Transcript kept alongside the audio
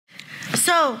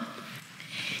So,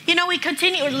 we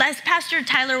continue, as Pastor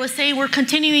Tyler was saying, we're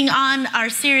continuing on our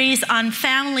series on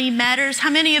family matters.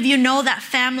 How many of you know that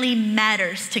family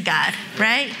matters to God,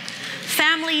 right?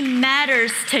 Family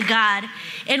matters to God.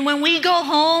 And when we go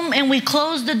home and we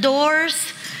close the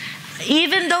doors,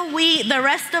 even though the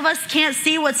rest of us can't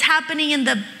see what's happening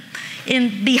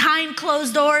in behind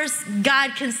closed doors,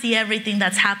 God can see everything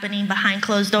that's happening behind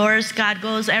closed doors. God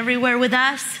goes everywhere with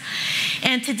us.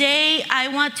 And today I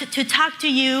want to talk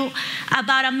to you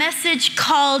about a message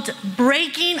called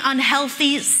Breaking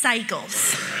Unhealthy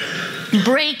Cycles.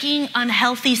 Breaking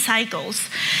unhealthy cycles.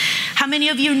 How many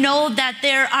of you know that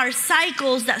there are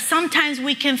cycles that sometimes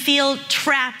we can feel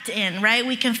trapped in, right?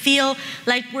 We can feel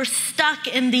like we're stuck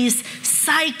in these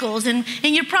cycles. And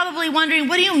you're probably wondering,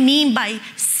 what do you mean by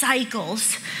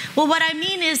cycles? Well, what I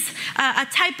mean is a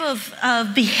type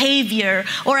of behavior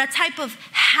or a type of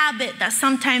habit that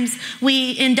sometimes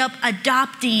we end up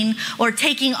adopting or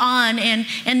taking on, and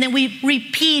then we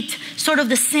repeat sort of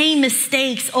the same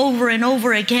mistakes over and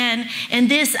over again. And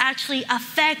this actually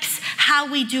affects how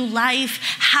we do life,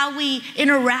 how we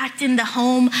interact in the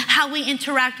home, how we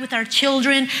interact with our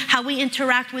children, how we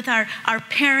interact with our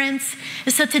parents.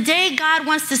 And so today God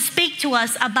wants to speak to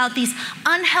us about these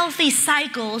unhealthy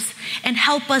cycles and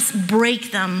help us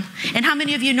break them. And how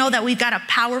many of you know that we've got a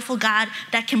powerful God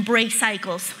that can break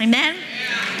cycles? Amen?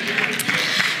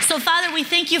 So, Father, we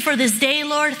thank you for this day,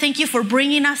 Lord. Thank you for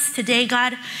bringing us today,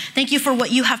 God. Thank you for what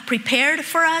you have prepared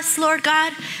for us, Lord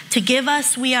God, to give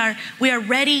us. We are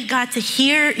ready, God, to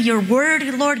hear your word,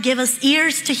 Lord. Give us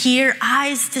ears to hear,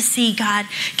 eyes to see, God.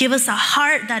 Give us a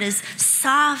heart that is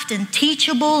soft and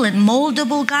teachable and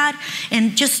moldable, God.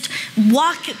 And just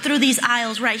walk through these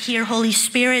aisles right here, Holy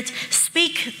Spirit.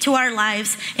 Speak to our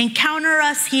lives. Encounter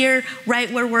us here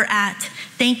right where we're at.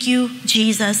 Thank you,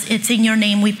 Jesus. It's in your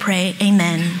name we pray.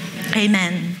 Amen.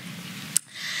 Amen.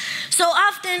 So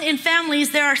often in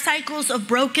families, there are cycles of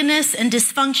brokenness and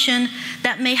dysfunction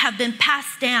that may have been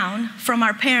passed down from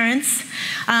our parents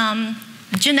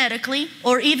genetically,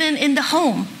 or even in the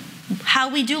home, how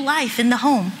we do life in the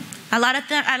home. A lot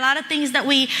of things that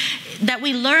we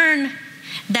learn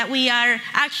that we are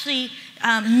actually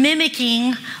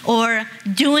mimicking or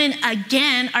doing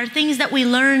again are things that we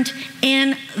learned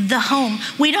in the home.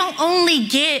 We don't only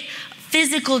get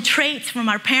physical traits from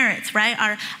our parents, right?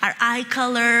 Our eye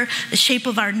color, the shape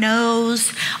of our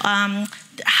nose,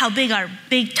 how big our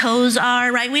big toes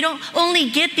are, right? We don't only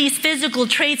get these physical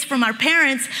traits from our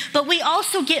parents, but we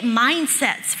also get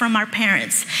mindsets from our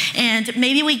parents. And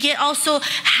maybe we get also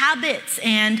habits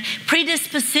and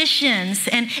predispositions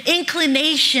and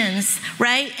inclinations,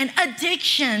 right? And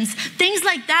addictions. Things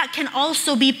like that can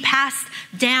also be passed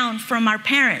down from our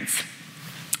parents.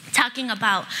 Talking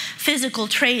about physical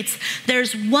traits,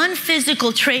 there's one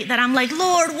physical trait that I'm like,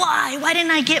 Lord, why? Why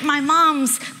didn't I get my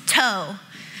mom's toe?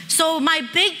 So my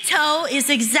big toe is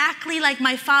exactly like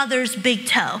my father's big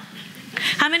toe.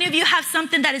 How many of you have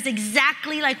something that is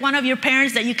exactly like one of your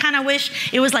parents that you kind of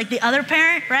wish it was like the other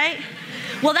parent, right?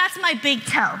 Well, that's my big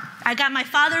toe. I got my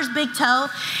father's big toe.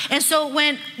 And so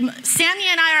when Sammy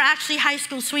and I are actually high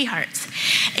school sweethearts,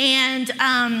 and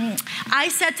I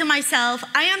said to myself,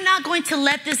 I am not going to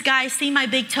let this guy see my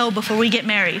big toe before we get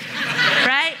married,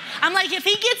 right? I'm like, if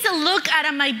he gets a look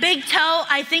at my big toe,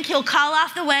 I think he'll call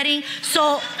off the wedding.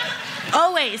 So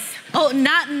always,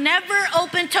 never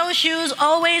open toe shoes,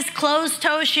 always closed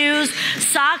toe shoes,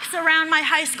 socks around my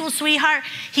high school sweetheart.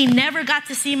 He never got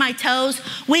to see my toes.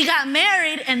 We got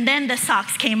married and then the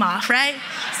socks came off, right?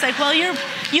 It's like, well, you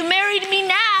married me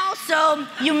now, so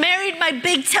you married my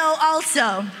big toe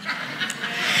also.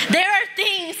 There are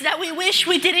things that we wish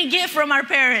we didn't get from our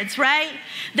parents, right?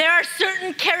 There are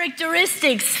certain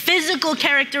characteristics, physical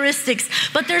characteristics,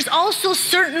 but there's also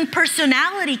certain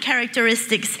personality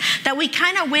characteristics that we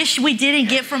kind of wish we didn't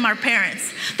get from our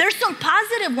parents. There's some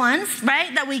positive ones,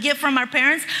 right, that we get from our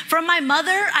parents. From my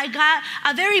mother, I got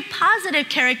a very positive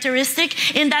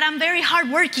characteristic in that I'm very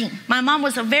hardworking. My mom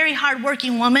was a very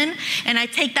hardworking woman, and I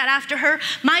take that after her.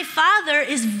 My father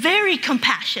is very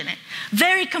compassionate.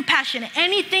 Very compassionate.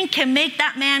 Anything can make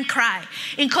that man cry.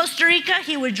 In Costa Rica,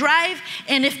 he would drive,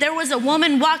 and if there was a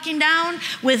woman walking down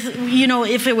with,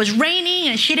 if it was raining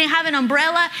and she didn't have an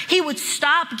umbrella, he would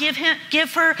stop, give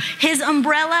her his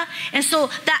umbrella. And so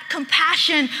that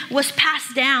compassion was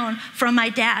passed down from my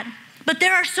dad. But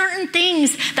there are certain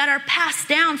things that are passed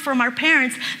down from our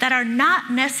parents that are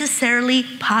not necessarily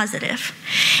positive.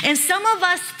 And some of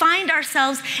us find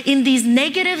ourselves in these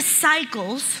negative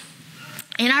cycles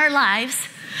in our lives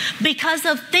because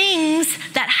of things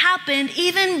that happened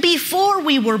even before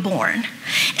we were born.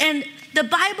 And the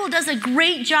Bible does a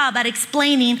great job at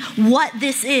explaining what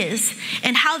this is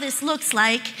and how this looks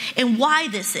like and why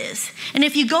this is. And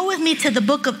if you go with me to the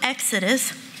book of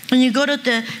Exodus, and you go to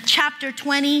the chapter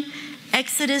 20,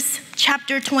 Exodus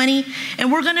chapter 20,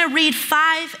 and we're going to read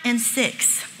 5 and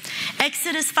 6.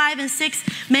 Exodus 5 and 6,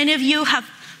 many of you have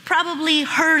probably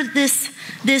heard this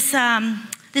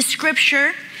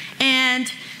scripture,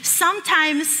 and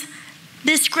sometimes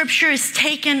this scripture is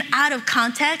taken out of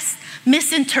context,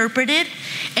 misinterpreted,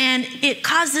 and it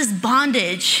causes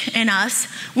bondage in us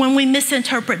when we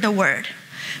misinterpret the word.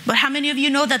 But how many of you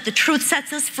know that the truth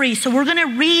sets us free? So we're going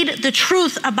to read the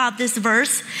truth about this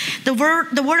verse. The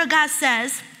word of God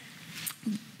says,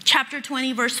 chapter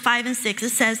 20, verse 5 and 6, it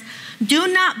says, "Do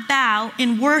not bow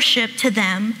in worship to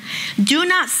them. Do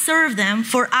not serve them,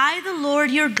 for I, the Lord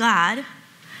your God,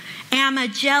 am a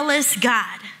jealous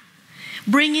God,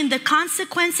 bringing the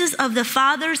consequences of the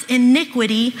father's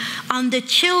iniquity on the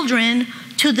children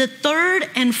to the third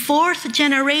and fourth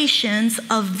generations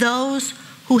of those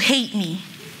who hate me,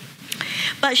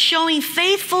 but showing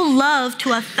faithful love to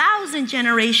 1,000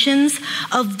 generations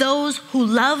of those who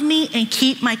love me and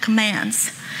keep my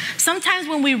commands." Sometimes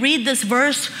when we read this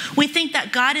verse, we think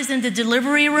that God is in the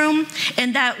delivery room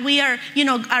and that we are,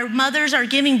 our mothers are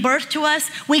giving birth to us.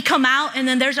 We come out and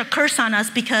then there's a curse on us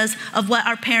because of what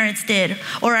our parents did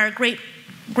or our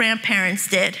great-grandparents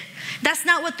did. That's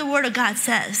not what the Word of God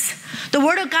says. The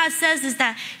Word of God says is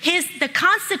that the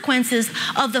consequences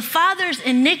of the father's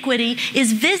iniquity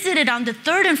is visited on the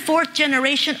third and fourth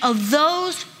generation of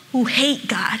those who hate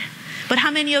God. But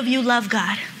how many of you love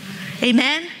God?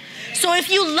 Amen? So if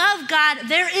you love God,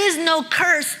 there is no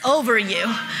curse over you,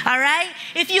 all right?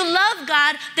 If you love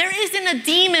God, there isn't a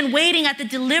demon waiting at the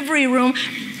delivery room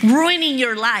ruining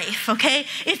your life, okay?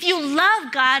 If you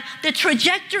love God, the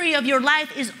trajectory of your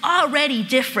life is already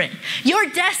different. Your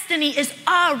destiny is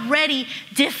already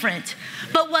different.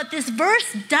 But what this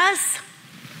verse does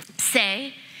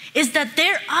say is that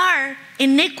there are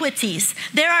iniquities,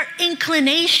 there are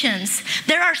inclinations,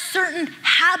 there are certain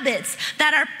habits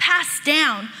that are passed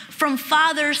down from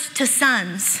fathers to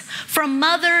sons, from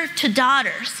mother to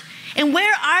daughters. And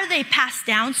where are they passed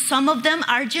down? Some of them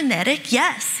are genetic,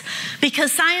 yes,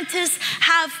 because scientists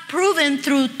have proven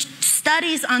through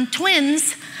studies on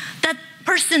twins that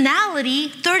personality,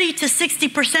 30 to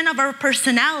 60% of our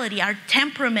personality, our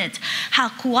temperament, how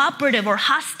cooperative or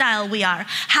hostile we are,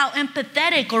 how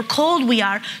empathetic or cold we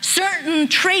are, certain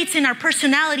traits in our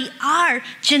personality are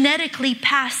genetically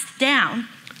passed down,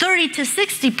 30 to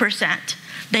 60%,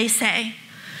 they say.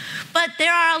 But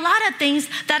there are a lot of things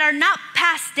that are not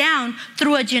passed down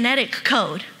through a genetic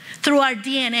code, through our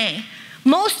DNA.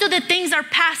 Most of the things are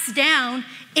passed down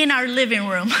in our living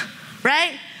room,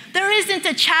 right? There isn't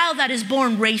a child that is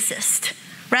born racist,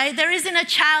 right? There isn't a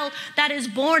child that is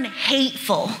born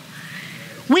hateful.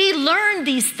 We learn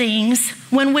these things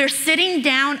when we're sitting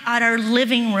down at our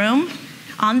living room,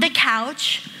 on the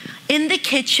couch, in the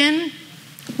kitchen.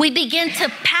 We begin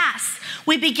to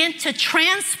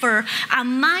transfer a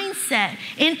mindset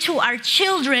into our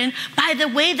children by the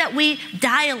way that we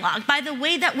dialogue, by the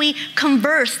way that we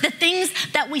converse, the things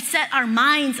that we set our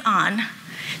minds on.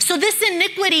 So this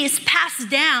iniquity is passed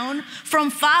down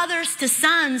from fathers to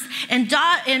sons and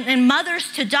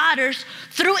mothers to daughters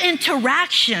through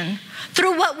interaction,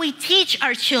 through what we teach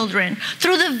our children,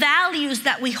 through the values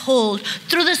that we hold,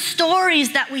 through the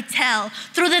stories that we tell,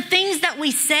 through the things that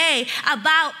we say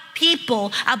about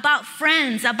people, about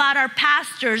friends, about our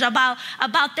pastors, about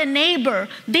the neighbor.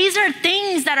 These are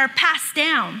things that are passed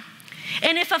down.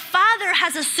 And if a father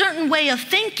has a certain way of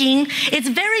thinking, it's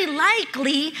very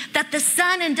likely that the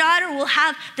son and daughter will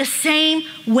have the same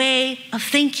way of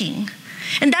thinking.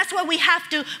 And that's why we have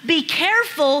to be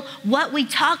careful what we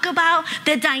talk about,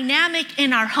 the dynamic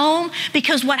in our home,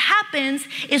 because what happens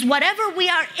is whatever we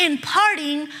are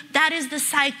imparting, that is the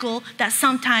cycle that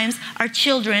sometimes our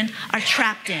children are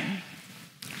trapped in.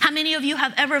 How many of you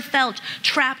have ever felt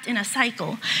trapped in a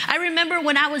cycle? I remember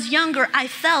when I was younger, I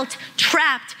felt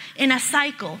trapped in a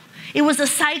cycle. It was a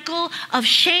cycle of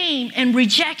shame and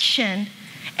rejection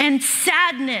and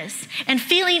sadness and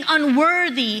feeling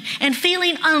unworthy and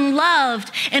feeling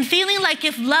unloved and feeling like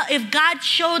if God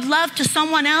showed love to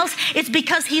someone else, it's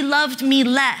because he loved me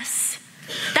less.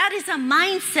 That is a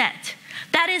mindset.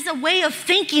 That is a way of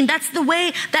thinking. That's the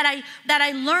way that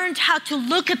I learned how to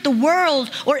look at the world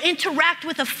or interact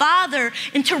with a father,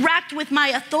 interact with my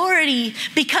authority,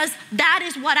 because that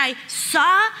is what I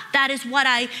saw. That is what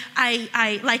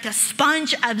I like a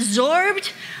sponge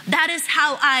absorbed. That is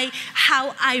how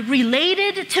I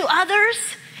related to others.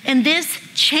 And this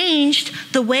changed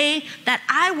the way that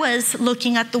I was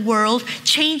looking at the world,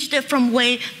 changed it from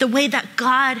the way that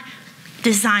God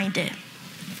designed it.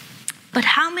 But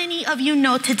how many of you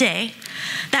know today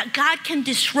that God can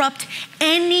disrupt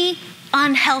any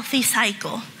unhealthy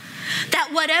cycle? That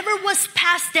whatever was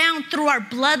passed down through our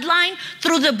bloodline,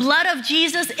 through the blood of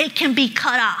Jesus, it can be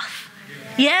cut off.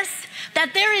 Yes?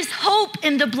 That there is hope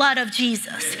in the blood of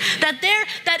Jesus. That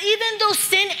even though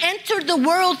sin entered the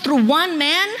world through one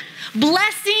man,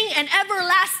 blessing and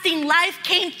everlasting life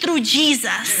came through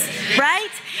Jesus, right?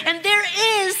 And there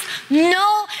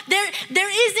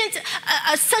isn't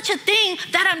such a thing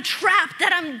that I'm trapped,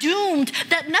 that I'm doomed,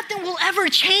 that nothing will ever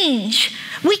change.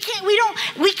 We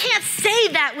can't say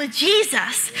that with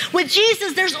Jesus. With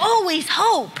Jesus, there's always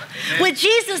hope. With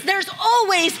Jesus, there's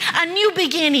always a new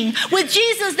beginning. With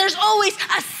Jesus, there's always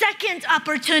a second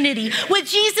opportunity. With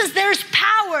Jesus, there's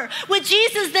power. With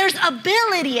Jesus, there's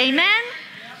ability. Amen?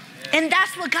 And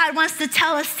that's what God wants to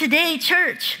tell us today,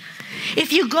 church.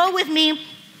 If you go with me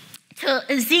to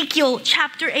Ezekiel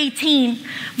chapter 18,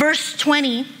 verse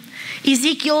 20.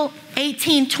 Ezekiel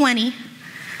 18:20.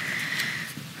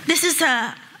 This is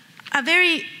a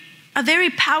very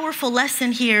powerful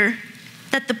lesson here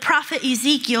that the prophet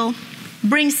Ezekiel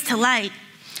brings to light.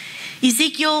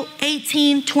 Ezekiel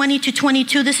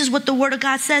 18:20-22. This is what the word of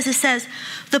God says. It says,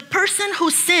 the person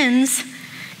who sins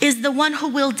is the one who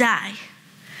will die.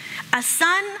 A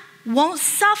son won't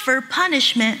suffer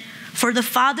punishment for the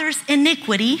father's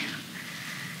iniquity,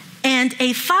 and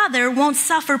a father won't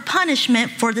suffer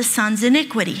punishment for the son's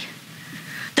iniquity.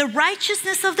 The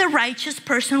righteousness of the righteous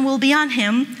person will be on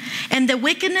him, and the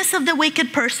wickedness of the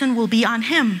wicked person will be on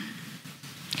him.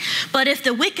 But if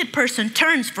the wicked person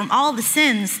turns from all the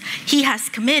sins he has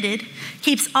committed,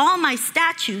 keeps all my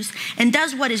statutes, and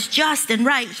does what is just and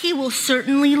right, he will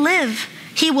certainly live.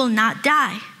 He will not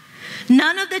die.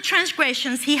 None of the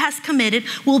transgressions he has committed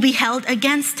will be held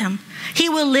against him. He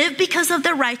will live because of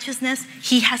the righteousness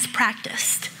he has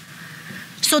practiced.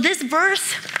 So this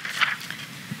verse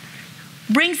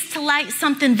brings to light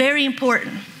something very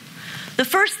important. The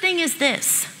first thing is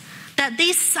this, that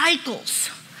these cycles,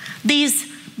 these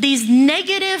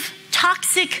negative,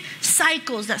 toxic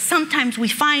cycles that sometimes we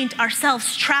find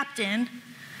ourselves trapped in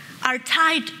are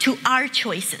tied to our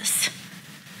choices.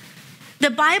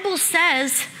 The Bible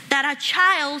says that a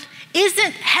child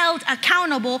isn't held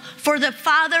accountable for the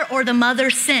father or the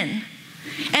mother's sin.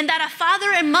 And that a father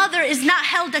and mother is not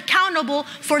held accountable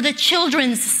for the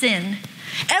children's sin.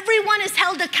 Everyone is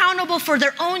held accountable for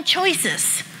their own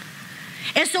choices.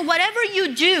 And so whatever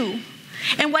you do,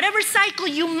 and whatever cycle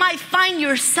you might find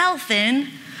yourself in,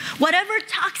 whatever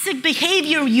toxic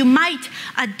behavior you might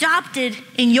adopted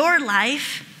in your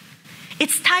life,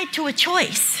 it's tied to a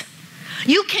choice.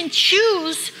 You can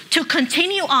choose to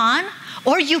continue on,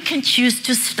 or you can choose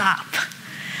to stop.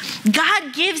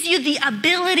 God gives you the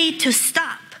ability to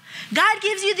stop. God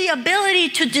gives you the ability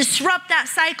to disrupt that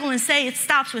cycle and say, it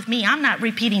stops with me. I'm not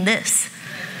repeating this.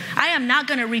 I am not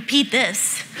going to repeat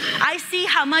this. I see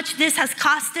how much this has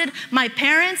costed my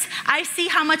parents. I see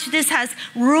how much this has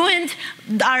ruined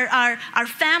our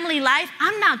family life.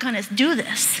 I'm not going to do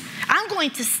this. I'm going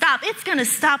to stop. It's going to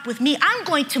stop with me. I'm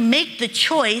going to make the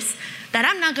choice that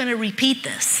I'm not going to repeat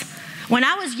this. When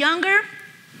I was younger,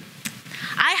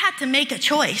 I had to make a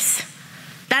choice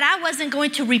that I wasn't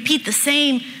going to repeat the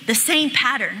same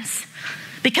patterns.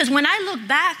 Because when I look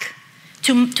back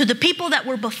to the people that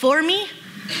were before me,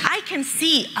 I can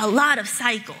see a lot of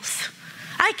cycles.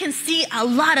 I can see a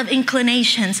lot of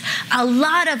inclinations, a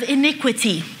lot of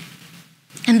iniquity.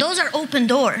 And those are open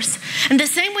doors. And the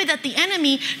same way that the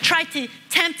enemy tried to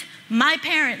tempt my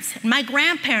parents and my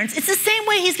grandparents, it's the same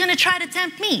way he's going to try to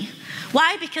tempt me.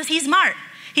 Why? Because he's smart.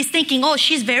 He's thinking, oh,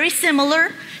 she's very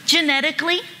similar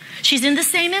genetically. She's in the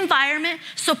same environment.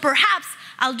 So perhaps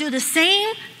I'll do the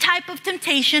same type of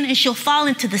temptation and she'll fall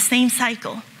into the same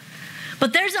cycle.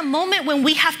 But there's a moment when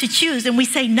we have to choose and we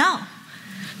say, no.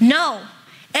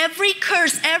 Every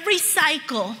curse, every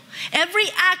cycle, every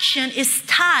action is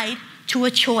tied to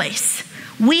a choice.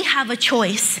 We have a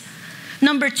choice.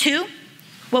 Number 2,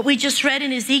 what we just read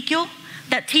in Ezekiel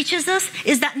that teaches us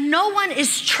is that no one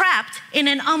is trapped in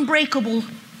an unbreakable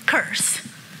curse.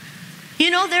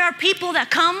 You know, there are people that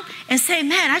come and say,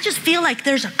 man, I just feel like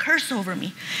there's a curse over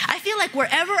me. I feel like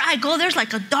wherever I go, there's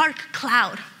like a dark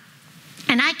cloud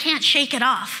and I can't shake it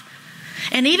off.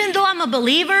 And even though I'm a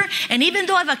believer and even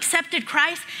though I've accepted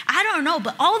Christ, I don't know,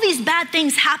 but all these bad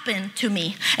things happen to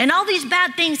me. And all these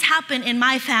bad things happen in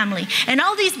my family. And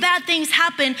all these bad things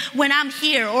happen when I'm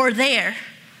here or there.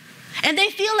 And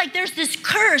they feel like there's this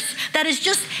curse that is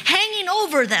just hanging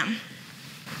over them.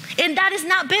 And that is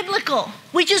not biblical.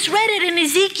 We just read it in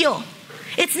Ezekiel.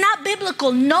 It's not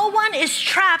biblical. No one is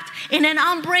trapped in an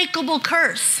unbreakable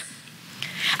curse.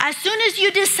 As soon as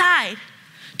you decide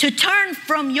to turn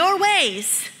from your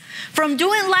ways, from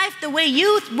doing life the way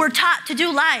you were taught to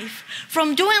do life,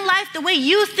 from doing life the way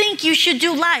you think you should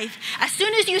do life, as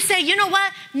soon as you say, you know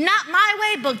what, not my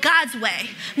way, but God's way.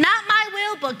 Not my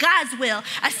will, but God's will.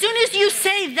 As soon as you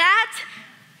say that,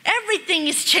 everything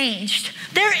is changed.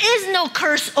 There is no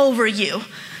curse over you.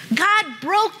 God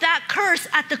broke that curse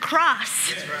at the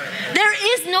cross. Right.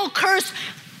 There is no curse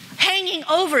hanging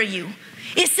over you.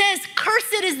 It says,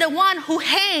 cursed is the one who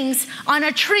hangs on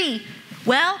a tree.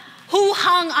 Well, who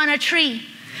hung on a tree?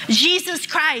 Jesus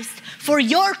Christ, for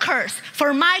your curse,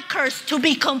 for my curse to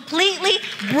be completely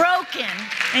broken.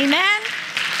 Amen?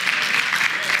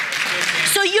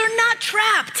 So you're not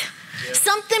trapped.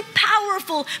 Something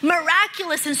powerful,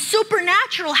 miraculous, and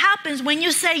supernatural happens when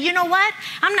you say, you know what?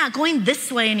 I'm not going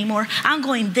this way anymore. I'm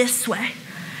going this way.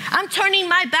 I'm turning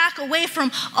my back away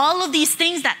from all of these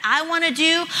things that I want to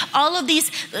do, all of these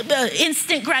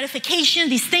instant gratification,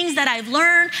 these things that I've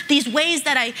learned, these ways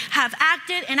that I have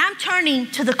acted, and I'm turning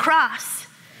to the cross.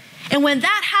 And when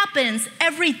that happens,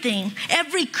 everything,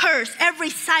 every curse, every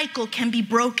cycle can be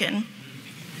broken.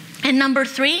 And number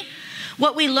 3,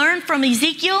 what we learn from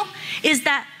Ezekiel is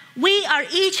that we are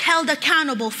each held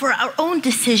accountable for our own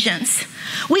decisions.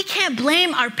 We can't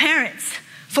blame our parents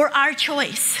for our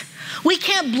choice. We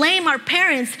can't blame our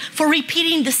parents for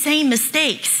repeating the same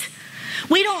mistakes.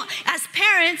 We don't, as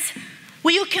parents,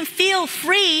 you can feel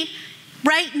free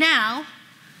right now.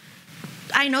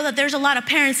 I know that there's a lot of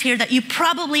parents here that you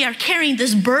probably are carrying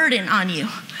this burden on you.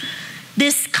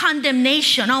 This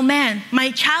condemnation. Oh man,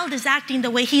 my child is acting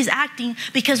the way he's acting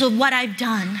because of what I've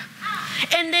done.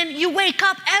 And then you wake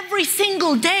up every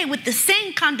single day with the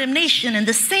same condemnation and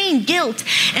the same guilt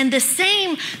and the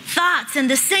same thoughts and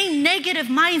the same negative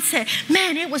mindset.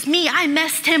 Man, it was me. I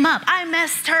messed him up. I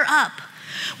messed her up.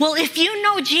 Well, if you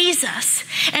know Jesus,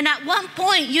 and at one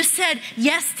point you said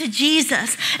yes to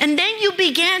Jesus, and then you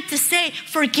began to say,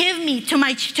 forgive me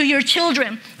to your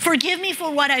children. Forgive me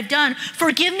for what I've done.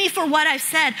 Forgive me for what I've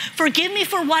said. Forgive me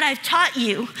for what I've taught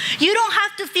you. You don't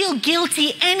have to feel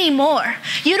guilty anymore.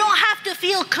 You don't have to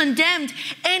feel condemned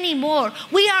anymore.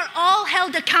 We are all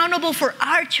held accountable for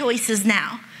our choices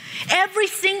now. Every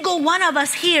single one of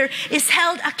us here is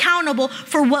held accountable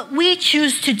for what we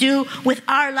choose to do with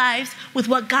our lives, with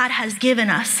what God has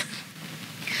given us.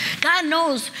 God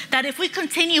knows that if we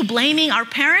continue blaming our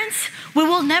parents, we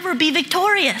will never be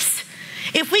victorious.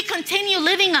 If we continue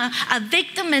living a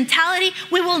victim mentality,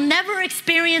 we will never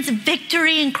experience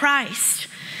victory in Christ.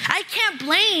 I can't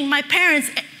blame my parents.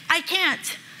 I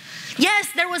can't. Yes,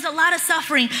 there was a lot of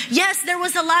suffering. Yes, there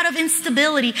was a lot of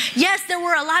instability. Yes, there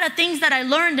were a lot of things that I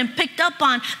learned and picked up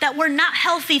on that were not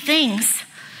healthy things.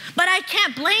 But I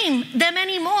can't blame them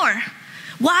anymore.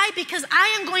 Why? Because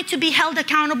I am going to be held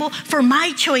accountable for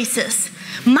my choices,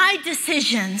 my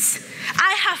decisions.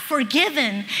 I have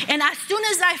forgiven. And as soon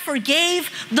as I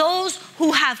forgave those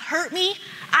who have hurt me,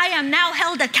 I am now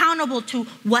held accountable to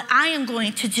what I am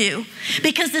going to do.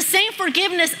 Because the same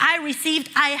forgiveness I received,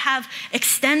 I have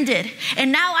extended.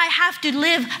 And now I have to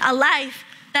live a life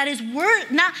that is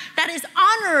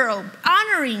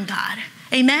honoring God.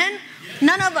 Amen?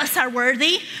 None of us are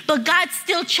worthy, but God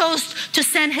still chose to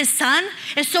send his son.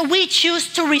 And so we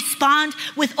choose to respond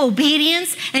with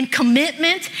obedience and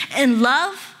commitment and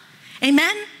love.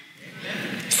 Amen?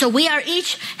 So we are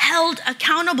each held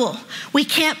accountable. We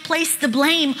can't place the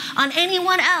blame on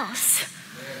anyone else.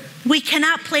 We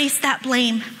cannot place that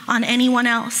blame on anyone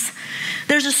else.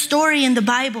 There's a story in the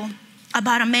Bible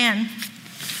about a man.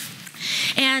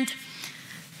 And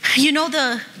you know,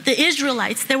 the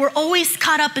Israelites, they were always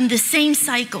caught up in the same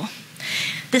cycle.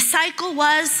 The cycle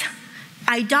was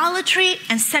idolatry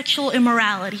and sexual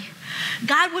immorality.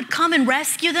 God would come and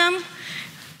rescue them.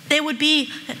 They would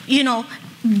be,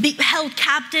 be held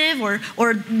captive,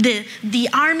 or the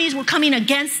armies were coming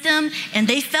against them, and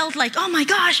they felt like, oh my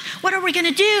gosh, what are we going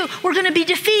to do? We're going to be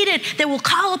defeated. They will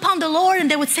call upon the Lord,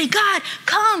 and they would say, God,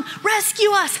 come, rescue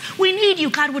us. We need you.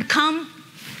 God would come,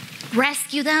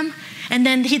 rescue them, and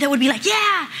then they would be like,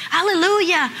 yeah,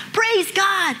 hallelujah, praise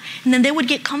God. And then they would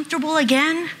get comfortable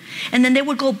again, and then they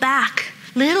would go back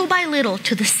little by little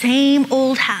to the same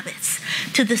old habits,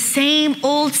 to the same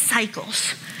old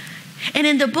cycles. And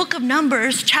in the book of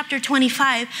Numbers, chapter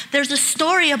 25, there's a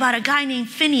story about a guy named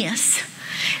Phineas.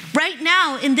 Right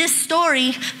now, in this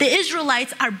story, the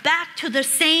Israelites are back to the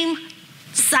same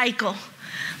cycle,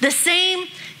 the same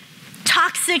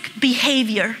toxic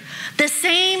behavior, The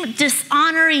same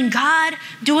dishonoring God,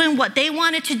 doing what they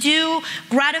wanted to do,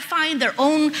 gratifying their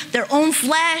own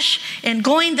flesh and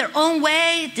going their own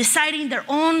way, deciding their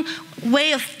own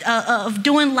way of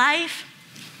doing life.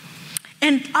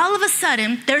 And all of a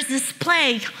sudden, there's this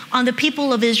plague on the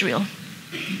people of Israel.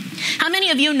 How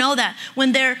many of you know that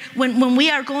when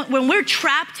we're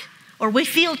trapped, or we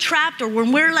feel trapped, or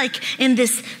when we're like in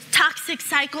this toxic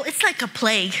cycle, it's like a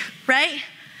plague, right?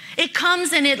 It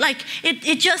comes and it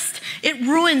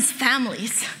ruins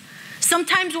families.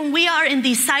 Sometimes when we are in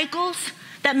these cycles,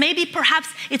 that maybe perhaps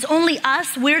it's only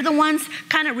us, we're the ones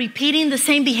kind of repeating the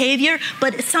same behavior,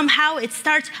 but somehow it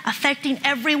starts affecting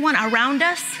everyone around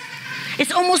us.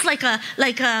 It's almost like a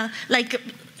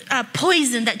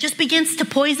poison that just begins to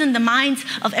poison the minds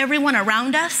of everyone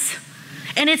around us.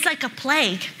 And it's like a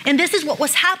plague. And this is what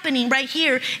was happening right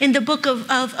here in the book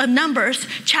of Numbers,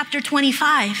 chapter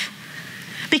 25.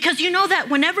 Because you know that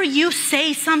whenever you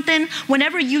say something,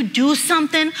 whenever you do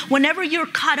something, whenever you're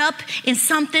caught up in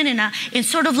something, in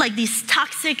sort of like these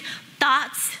toxic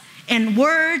thoughts and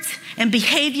words and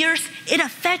behaviors, it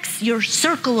affects your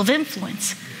circle of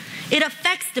influence. It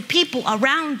affects the people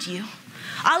around you.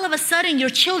 All of a sudden, your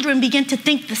children begin to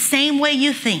think the same way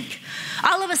you think.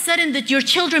 All of a sudden, that your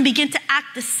children begin to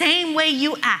act the same way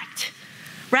you act,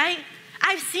 right?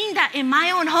 I've seen that in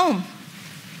my own home.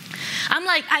 I'm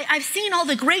like, I've seen all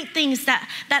the great things that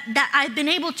I've been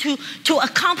able to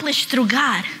accomplish through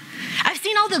God. I've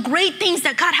seen all the great things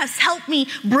that God has helped me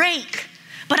break.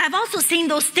 But I've also seen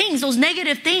those things, those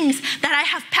negative things that I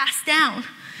have passed down.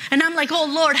 And I'm like, oh,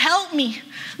 Lord, help me.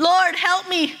 Lord, help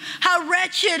me. How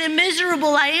wretched and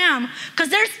miserable I am. Because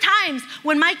there's times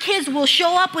when my kids will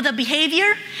show up with a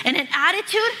behavior and an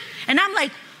attitude. And I'm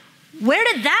like, where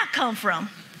did that come from?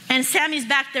 And Sammy's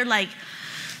back there like,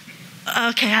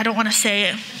 okay, I don't want to say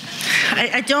it.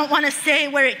 I don't want to say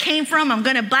where it came from. I'm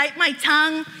going to bite my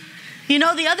tongue. You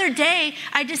know, the other day,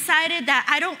 I decided that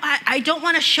I don't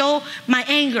want to show my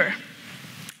anger.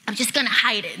 I'm just going to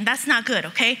hide it. And that's not good,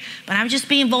 okay? But I'm just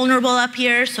being vulnerable up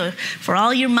here. So for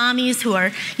all your mommies who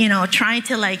are, trying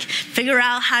to like figure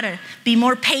out how to be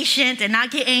more patient and not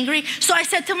get angry. So I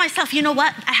said to myself, you know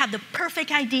what? I have the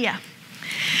perfect idea.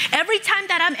 Every time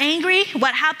that I'm angry,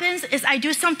 what happens is I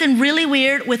do something really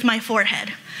weird with my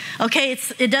forehead. Okay,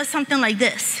 it does something like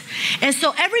this. And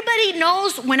so everybody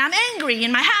knows when I'm angry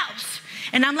in my house.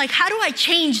 And I'm like, how do I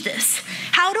change this?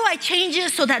 How do I change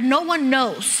it so that no one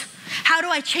knows? How do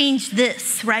I change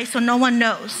this, right? So no one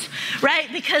knows, right?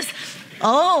 Because,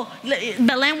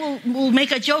 Belen will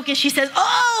make a joke and she says,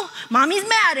 oh, mommy's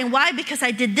mad. And why? Because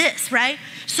I did this, right?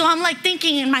 So I'm like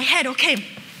thinking in my head, okay,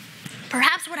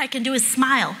 perhaps what I can do is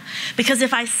smile. Because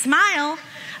if I smile,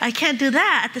 I can't do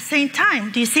that at the same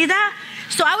time. Do you see that?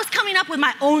 So I was coming up with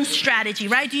my own strategy,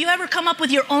 right? Do you ever come up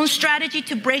with your own strategy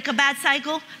to break a bad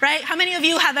cycle, right? How many of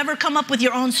you have ever come up with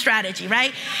your own strategy,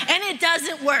 right? And it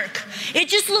doesn't work. It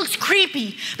just looks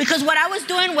creepy because what I was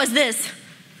doing was this.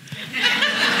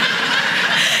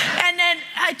 And then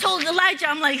I told Elijah,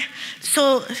 I'm like,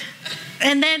 so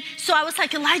I was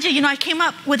like, Elijah, I came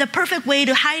up with a perfect way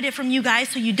to hide it from you guys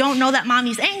so you don't know that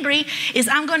mommy's angry is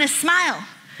I'm going to smile.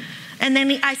 And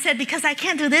then I said, because I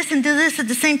can't do this and do this at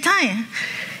the same time,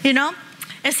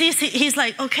 And so he's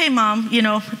like, okay, Mom,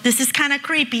 this is kind of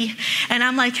creepy. And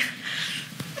I'm like,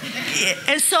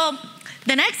 and so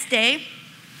the next day,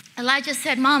 Elijah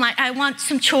said, Mom, I want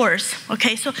some chores.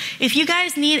 Okay, so if you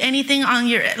guys need anything on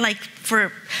your,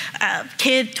 for a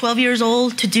kid 12 years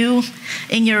old to do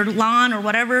in your lawn or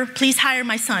whatever, please hire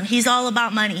my son. He's all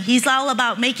about money. He's all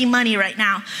about making money right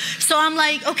now. So I'm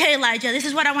like, okay, Elijah, this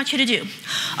is what I want you to do.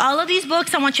 All of these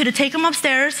books, I want you to take them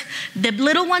upstairs. The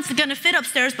little ones are going to fit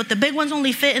upstairs, but the big ones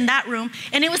only fit in that room.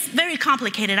 And it was very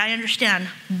complicated. I understand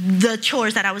the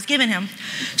chores that I was giving him.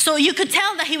 So you could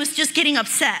tell that he was just getting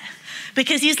upset.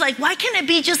 Because he's like, why can't it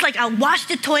be just like I'll wash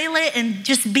the toilet and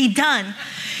just be done?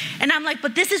 And I'm like,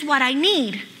 but this is what I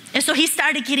need. And so he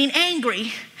started getting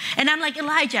angry. And I'm like,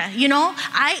 Elijah,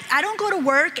 I don't go to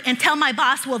work and tell my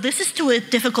boss, well, this is too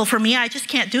difficult for me. I just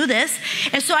can't do this.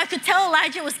 And so I could tell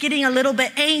Elijah was getting a little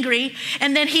bit angry.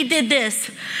 And then he did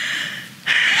this.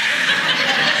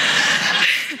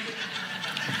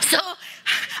 So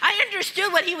I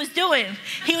understood what he was doing.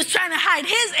 He was trying to hide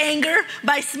his anger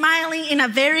by smiling in a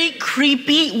very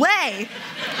creepy way.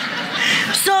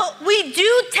 So we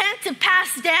do tend to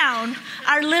pass down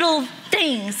our little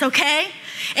things, okay?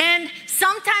 And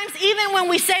sometimes even when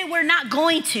we say we're not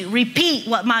going to repeat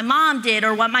what my mom did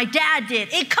or what my dad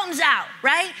did, it comes out,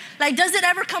 right? Like, does it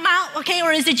ever come out, okay?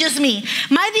 Or is it just me?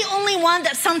 Am I the only one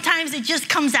that sometimes it just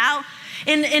comes out?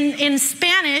 In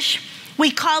Spanish, we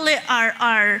call it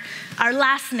our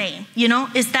last name,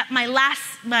 is that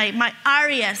my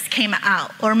Arias came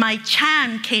out, or my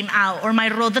Chan came out, or my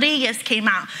Rodriguez came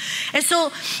out. And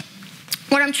so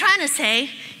what I'm trying to say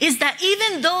is that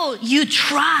even though you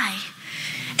try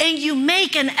and you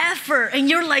make an effort and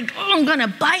you're like, oh, I'm gonna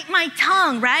bite my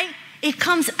tongue, right? It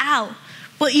comes out.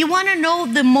 But you wanna know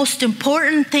the most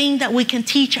important thing that we can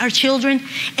teach our children,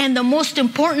 and the most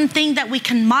important thing that we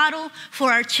can model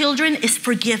for our children is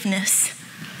forgiveness.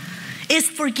 Is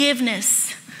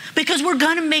forgiveness. Because we're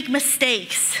gonna make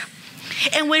mistakes.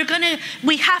 And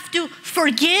we have to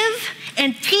forgive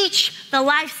and teach the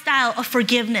lifestyle of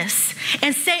forgiveness.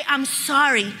 And say, I'm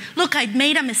sorry. Look, I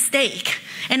made a mistake.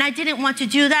 And I didn't want to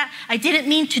do that. I didn't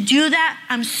mean to do that.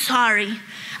 I'm sorry.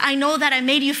 I know that I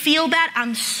made you feel bad.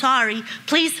 I'm sorry.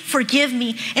 Please forgive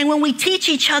me. And when we teach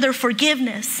each other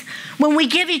forgiveness, when we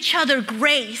give each other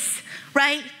grace,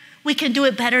 right, we can do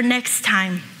it better next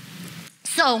time.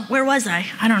 So where was I?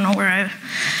 I don't know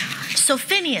so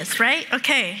Phineas, right?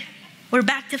 Okay, we're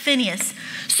back to Phineas.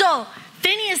 So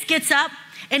Phineas gets up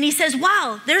and he says,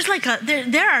 wow, there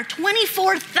are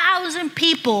 24,000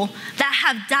 people that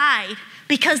have died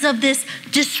because of this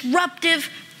disruptive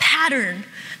pattern,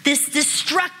 this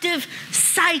destructive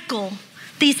cycle,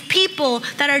 these people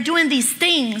that are doing these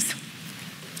things.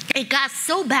 It got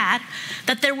so bad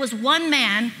that there was one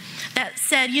man that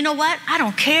said, you know what? I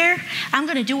don't care. I'm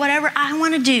going to do whatever I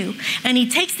want to do. And he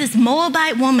takes this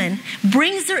Moabite woman,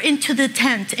 brings her into the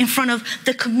tent in front of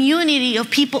the community of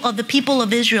the people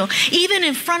of Israel, even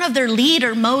in front of their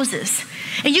leader, Moses.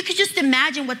 And you could just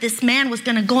imagine what this man was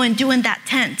going to go and do in that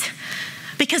tent.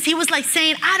 Because he was like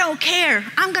saying, I don't care.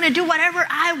 I'm going to do whatever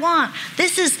I want.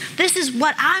 This is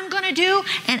what I'm going to do,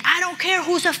 and I don't care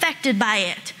who's affected by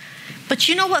it. But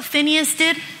you know what Phineas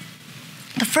did?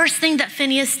 The first thing that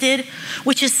Phineas did,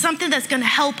 which is something that's going to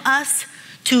help us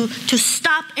to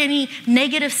stop any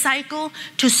negative cycle,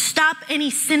 to stop any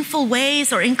sinful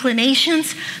ways or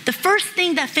inclinations, the first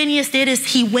thing that Phineas did is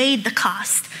he weighed the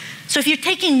cost. So if you're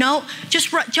taking note, just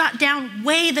jot down,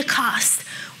 weigh the cost.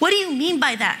 What do you mean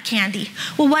by that, Candy?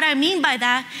 Well, what I mean by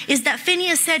that is that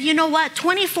Phineas said, you know what?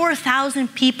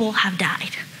 24,000 people have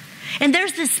died. And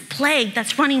there's this plague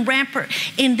that's running rampant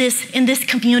in this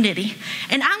community.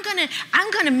 And I'm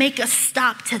gonna make a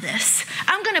stop to this.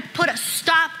 I'm gonna put a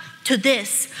stop to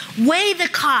this. Weigh the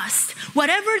cost.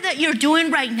 Whatever that you're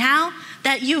doing right now,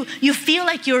 that you feel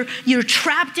like you're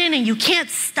trapped in and you can't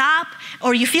stop,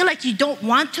 or you feel like you don't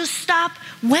want to stop,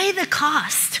 weigh the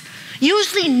cost.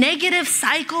 Usually negative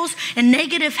cycles and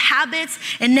negative habits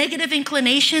and negative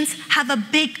inclinations have a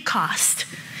big cost.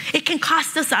 It can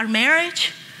cost us our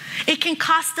marriage. It can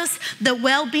cost us the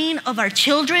well-being of our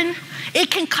children.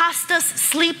 It can cost us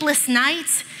sleepless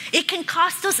nights. It can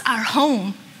cost us our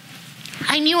home.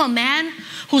 I knew a man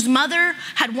whose mother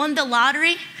had won the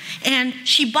lottery, and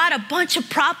she bought a bunch of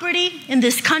property in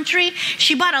this country.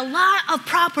 She bought a lot of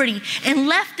property and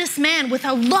left this man with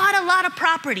a lot of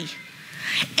property.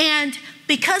 And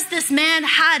because this man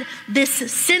had this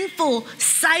sinful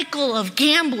cycle of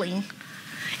gambling,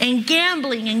 and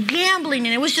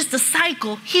it was just a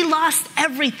cycle, he lost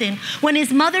everything. When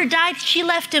his mother died, she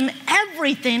left him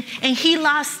everything, and he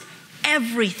lost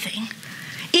everything.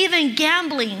 Even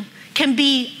gambling can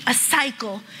be a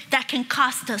cycle that can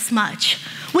cost us much.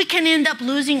 We can end up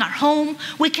losing our home.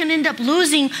 We can end up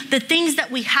losing the things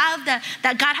that we have that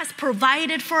God has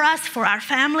provided for us, for our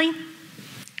family.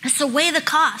 So weigh the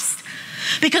cost.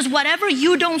 Because whatever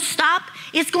you don't stop,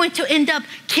 it's going to end up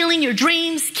killing your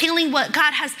dreams, killing what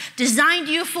God has designed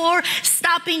you for,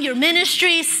 stopping your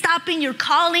ministry, stopping your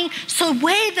calling. So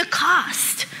weigh the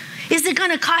cost. Is it going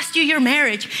to cost you your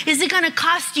marriage? Is it going to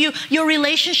cost you your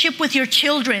relationship with your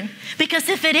children? Because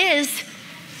if it is,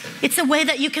 it's a way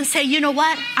that you can say, you know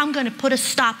what? I'm going to put a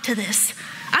stop to this.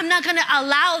 I'm not going to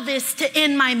allow this to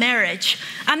end my marriage.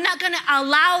 I'm not going to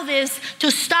allow this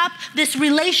to stop this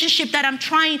relationship that I'm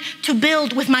trying to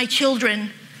build with my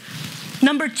children.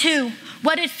 Number 2,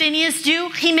 what did Phineas do?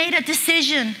 He made a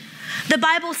decision. The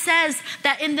Bible says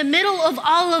that in the middle of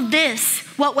all of this,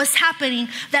 what was happening,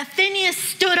 that Phineas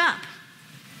stood up.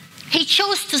 He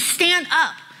chose to stand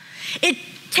up. It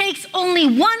takes only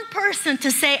one person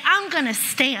to say, I'm going to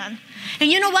stand.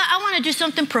 And you know what? I want to do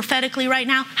something prophetically right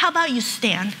now. How about you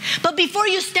stand? But before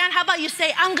you stand, how about you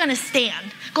say, I'm going to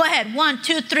stand? Go ahead. 1,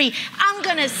 2, 3. I'm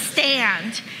going to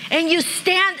stand. And you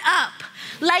stand up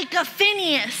like a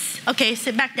Phineas. Okay,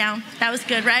 sit back down. That was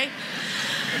good, right?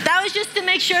 That was just to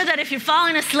make sure that if you're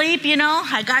falling asleep,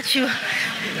 I got you.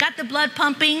 Got the blood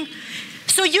pumping.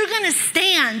 So you're going to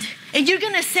stand and you're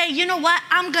going to say, you know what?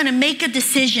 I'm going to make a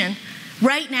decision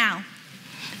right now.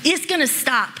 It's going to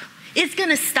stop. It's going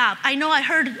to stop. I know I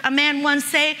heard a man once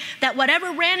say that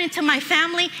whatever ran into my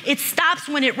family, it stops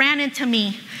when it ran into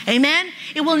me. Amen?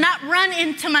 It will not run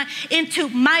into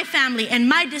my family and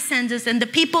my descendants and the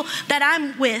people that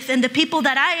I'm with and the people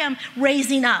that I am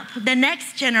raising up, the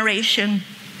next generation.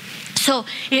 So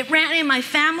it ran in my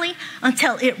family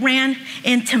until it ran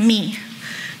into me.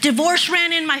 Divorce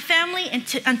ran in my family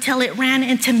until it ran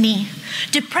into me.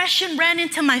 Depression ran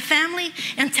into my family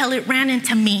until it ran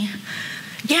into me.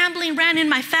 Gambling ran in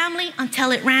my family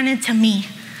until it ran into me.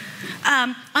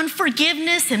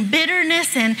 Unforgiveness and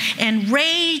bitterness and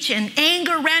rage and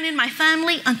anger ran in my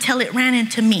family until it ran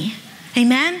into me.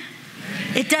 Amen?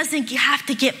 It doesn't have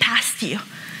to get past you.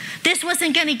 This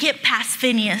wasn't going to get past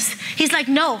Phineas. He's like,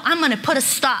 no, I'm going to put a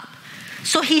stop.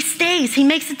 So he stays. He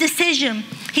makes a decision.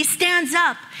 He stands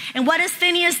up. And what does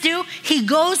Phineas do? He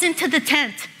goes into the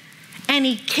tent and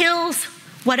he kills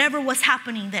whatever was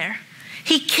happening there.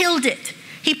 He killed it.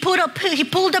 He pulled a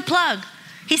plug.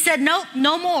 He said, nope,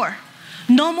 no more.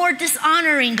 No more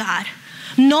dishonoring God.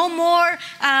 No more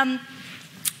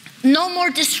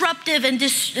disruptive and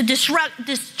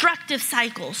destructive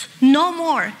cycles. No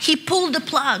more. He pulled the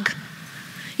plug.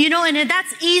 You know, and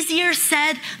that's easier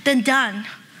said than done,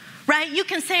 right? You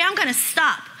can say, I'm going to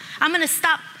stop. I'm going to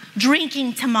stop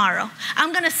drinking tomorrow.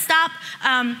 I'm going to stop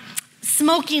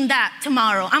smoking that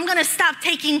tomorrow. I'm going to stop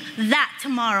taking that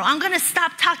tomorrow. I'm going to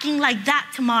stop talking like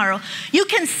that tomorrow. You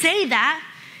can say that,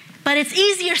 but it's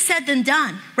easier said than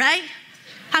done, right?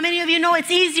 How many of you know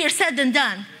it's easier said than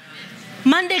done?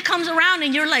 Monday comes around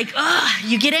and you're like, ugh,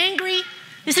 you get angry.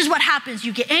 This is what happens.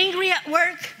 You get angry at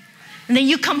work, and then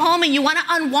you come home and you want to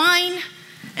unwind,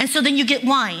 and so then you get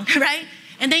wine, right?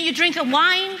 And then you drink a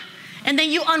wine, and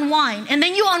then you unwind. And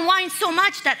then you unwind so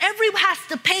much that everyone has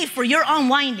to pay for your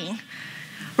unwinding,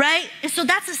 right? And so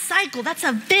that's a cycle. That's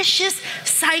a vicious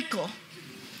cycle.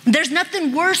 There's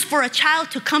nothing worse for a child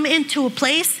to come into a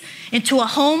place, into a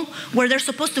home where they're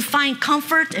supposed to find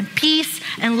comfort and peace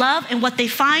and love, and what they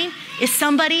find is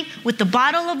somebody with the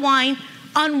bottle of wine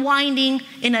unwinding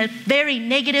in a very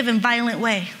negative and violent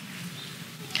way.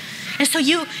 And so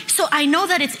I know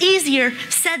that it's easier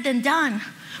said than done,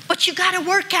 but you got to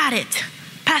work at it.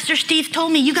 Pastor Steve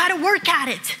told me, you got to work at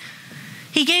it.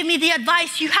 He gave me the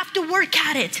advice, you have to work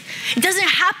at it. It doesn't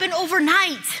happen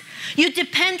overnight. You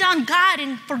depend on God,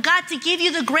 and for God to give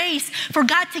you the grace, for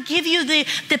God to give you the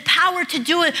power to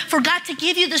do it, for God to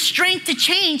give you the strength to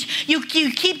change. You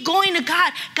keep going to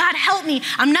God. God, help me.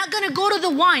 I'm not going to go to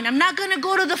the wine. I'm not going to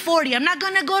go to the 40. I'm not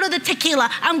going to go to the tequila.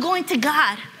 I'm going to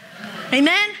God.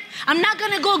 Amen? I'm not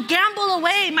going to go gamble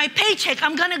away my paycheck.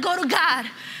 I'm going to go to God.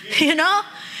 You know?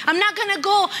 I'm not going to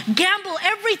go gamble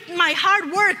my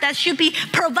hard work that should be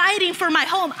providing for my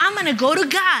home. I'm going to go to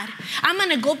God. I'm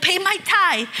going to go pay my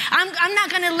tithe. I'm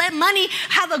not going to let money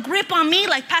have a grip on me,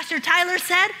 like Pastor Tyler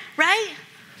said, right?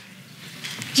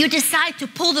 You decide to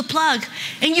pull the plug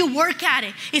and you work at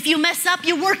it. If you mess up,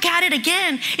 you work at it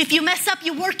again. If you mess up,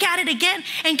 you work at it again.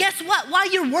 And guess what? While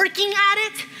you're working at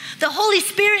it, the Holy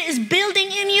Spirit is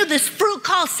building in you this fruit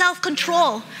called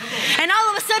self-control. And all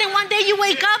of a sudden, one day you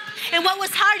wake up and what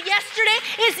was hard yesterday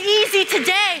is easy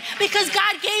today because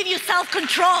God gave you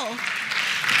self-control.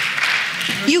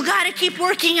 You got to keep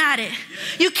working at it.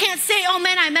 You can't say, oh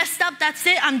man, I messed up. That's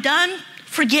it. I'm done.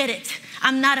 Forget it.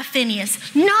 I'm not a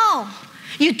Phineas. No.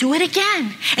 You do it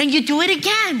again, and you do it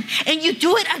again, and you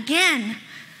do it again,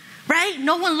 right?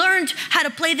 No one learned how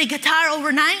to play the guitar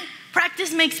overnight.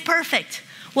 Practice makes perfect.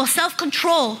 Well,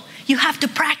 self-control, you have to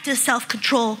practice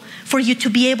self-control for you to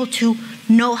be able to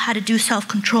know how to do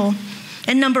self-control.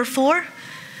 And number 4,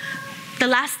 the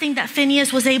last thing that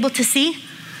Phineas was able to see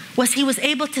was he was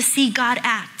able to see God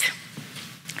act.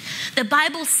 The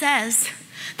Bible says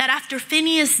that after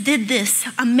Phineas did this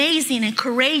amazing and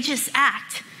courageous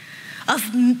act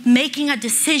of making a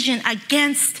decision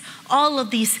against all of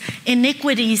these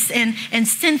iniquities and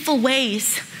sinful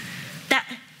ways, that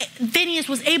Phineas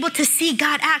was able to see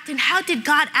God act. And how did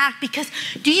God act? Because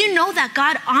do you know that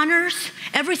God honors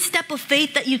every step of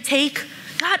faith that you take?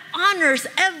 God honors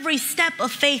every step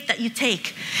of faith that you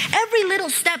take. Every little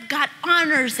step, God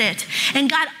honors it. And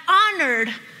God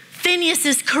honored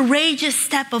Phineas's courageous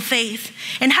step of faith.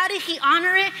 And how did he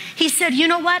honor it? He said, you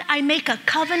know what? I make a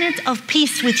covenant of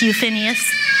peace with you, Phineas.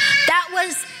 That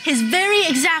was his very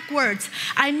exact words.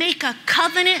 I make a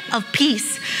covenant of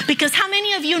peace. Because how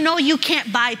many of you know you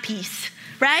can't buy peace,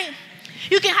 right?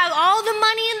 You can have all the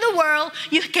money in the world.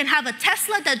 You can have a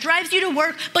Tesla that drives you to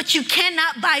work, but you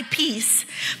cannot buy peace.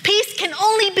 Peace can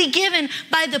only be given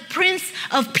by the Prince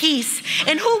of Peace.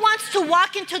 And who wants to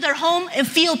walk into their home and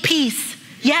feel peace?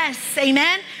 Yes,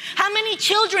 amen. How many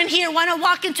children here want to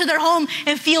walk into their home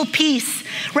and feel peace,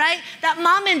 right? That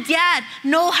mom and dad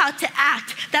know how to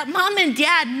act. That mom and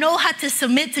dad know how to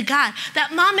submit to God.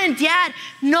 That mom and dad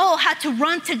know how to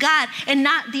run to God and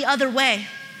not the other way.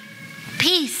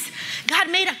 Peace.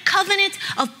 God made a covenant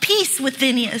of peace with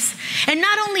Phineas. And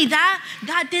not only that,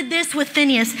 God did this with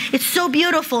Phineas. It's so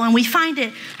beautiful, and we find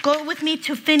it. Go with me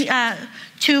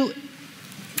to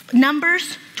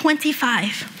Numbers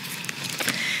 25.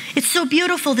 It's so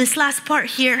beautiful, this last part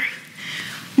here.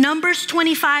 Numbers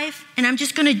 25, and I'm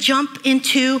just going to jump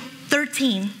into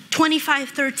 13.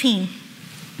 25:13.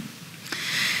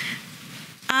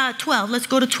 12, let's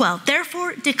go to 12.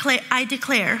 Therefore, I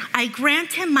declare, I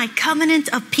grant him my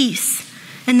covenant of peace.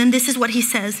 And then this is what he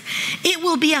says. It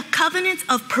will be a covenant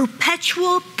of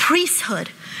perpetual priesthood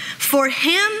for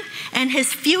him and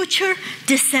his future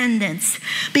descendants,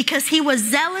 because he was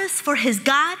zealous for his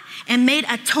God and made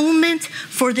atonement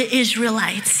for the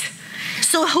Israelites.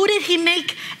 So who did he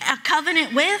make a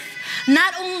covenant with?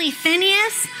 Not only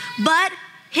Phineas, but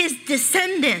his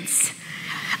descendants.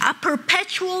 A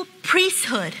perpetual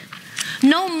priesthood.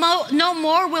 No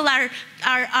more will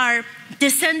our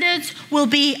descendants will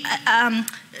be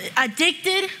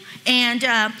addicted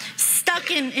and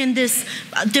stuck in this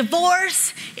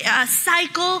divorce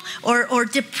cycle or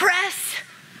depressed,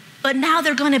 but now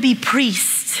they're going to be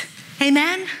priests.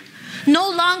 Amen? No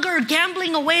longer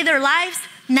gambling away their lives,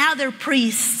 now they're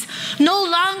priests. No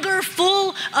longer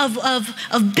full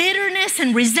of bitterness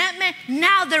and resentment,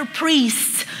 now they're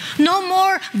priests. No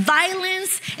more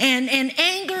violence and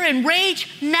anger and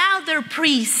rage, now they're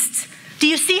priests. Do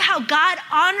you see how God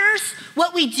honors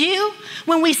what we do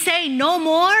when we say no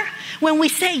more? When we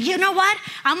say, you know what?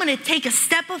 I'm going to take a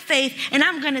step of faith and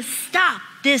I'm going to stop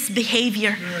this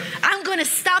behavior. I'm going to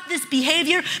stop this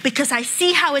behavior because I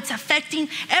see how it's affecting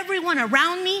everyone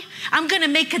around me. I'm going to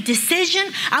make a decision.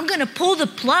 I'm going to pull the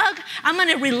plug. I'm going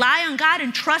to rely on God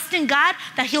and trust in God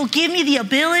that he'll give me the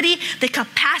ability, the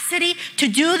capacity to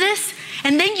do this.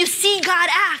 And then you see God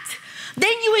act.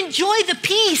 Then you enjoy the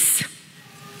peace.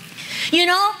 You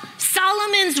know,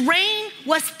 Solomon's reign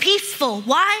was peaceful.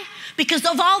 Why? Because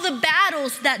of all the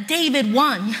battles that David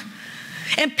won.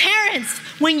 And parents,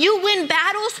 when you win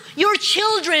battles, your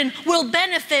children will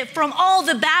benefit from all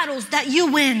the battles that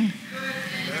you win.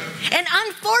 And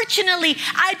unfortunately,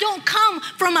 I don't come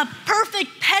from a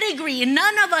perfect pedigree, and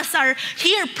none of us are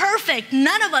here perfect.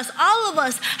 None of us, all of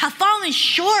us have fallen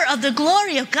short of the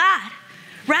glory of God,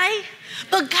 right?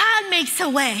 But God makes a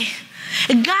way.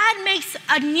 God makes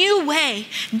a new way.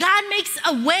 God makes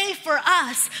a way for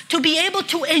us to be able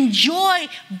to enjoy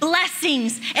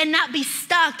blessings and not be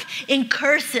stuck in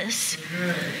curses.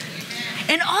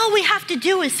 And all we have to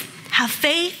do is have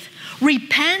faith,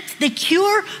 repent. The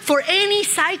cure for any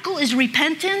cycle is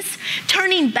repentance,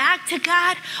 turning back to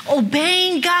God,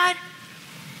 obeying God.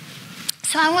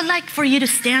 So I would like for you to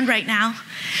stand right now,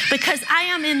 because I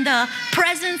am in the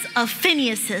presence of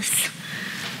Phineases.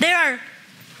 There are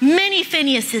many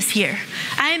Phineases here.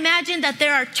 I imagine that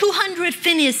there are 200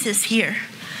 Phineases here.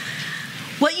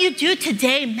 What you do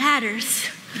today matters.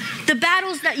 The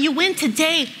battles that you win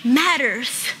today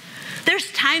matters.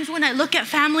 There's times when I look at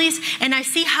families and I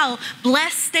see how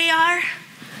blessed they are,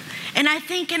 and I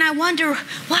think and I wonder,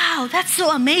 wow, that's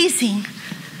so amazing.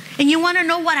 And you want to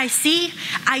know what I see?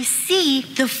 I see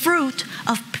the fruit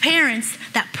of parents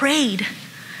that prayed,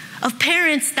 of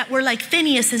parents that were like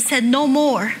Phineas and said no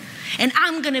more. And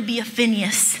I'm going to be a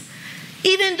Phineas.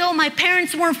 Even though my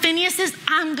parents weren't Phineases,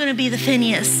 I'm going to be the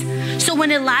Phineas. So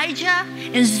when Elijah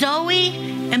and Zoe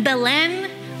and Belen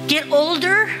get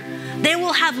older, they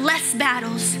will have less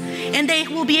battles. And they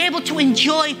will be able to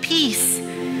enjoy peace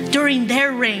during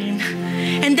their reign.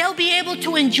 And they'll be able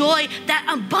to enjoy that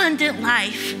abundant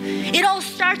life. It all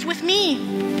starts with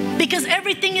me, because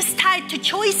everything is tied to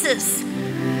choices.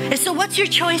 And so what's your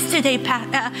choice today,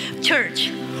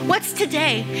 church? What's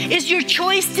today? Is your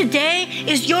choice today?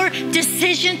 Is your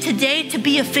decision today to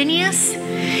be a Phineas?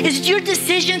 Is your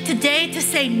decision today to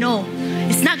say, no,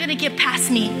 it's not going to get past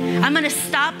me. I'm going to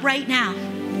stop right now.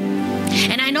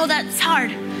 And I know that's hard.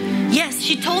 Yes,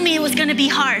 she told me it was going to be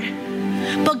hard.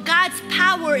 But God's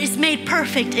power is made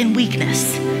perfect in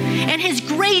weakness. And his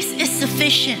grace is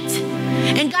sufficient.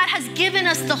 And God has given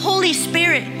us the Holy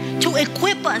Spirit to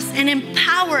equip us and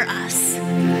empower us.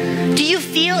 Do you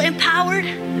feel empowered?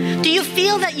 Do you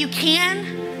feel that you can?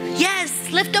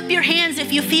 Yes, lift up your hands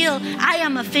if you feel, I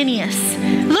am a Phineas.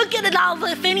 Look at all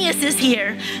the Phineases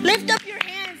here. Lift up your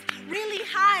hands really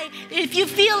high. if you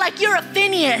feel like you're a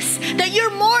Phineas, that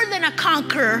you're more than a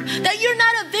conqueror, that you're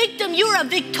not a victim, you're a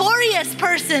victorious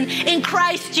person in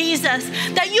Christ Jesus,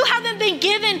 that you haven't been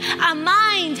given a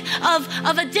mind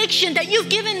of addiction, that you've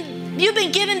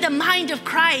been given the mind of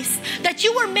Christ, that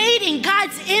you were made in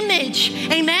God's image.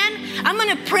 Amen. I'm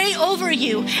going to pray over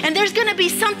you, and there's going to be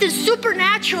something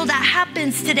supernatural that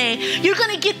happens today. You're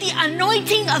going to get the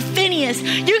anointing of Phineas.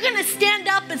 You're going to stand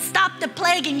up and stop the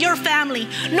plague in your family.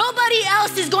 Nobody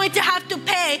else is going to have to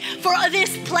pay for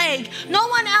this plague. No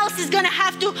one else is going to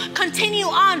have to continue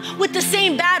on with the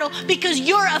same battle, because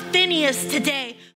you're a Phineas today.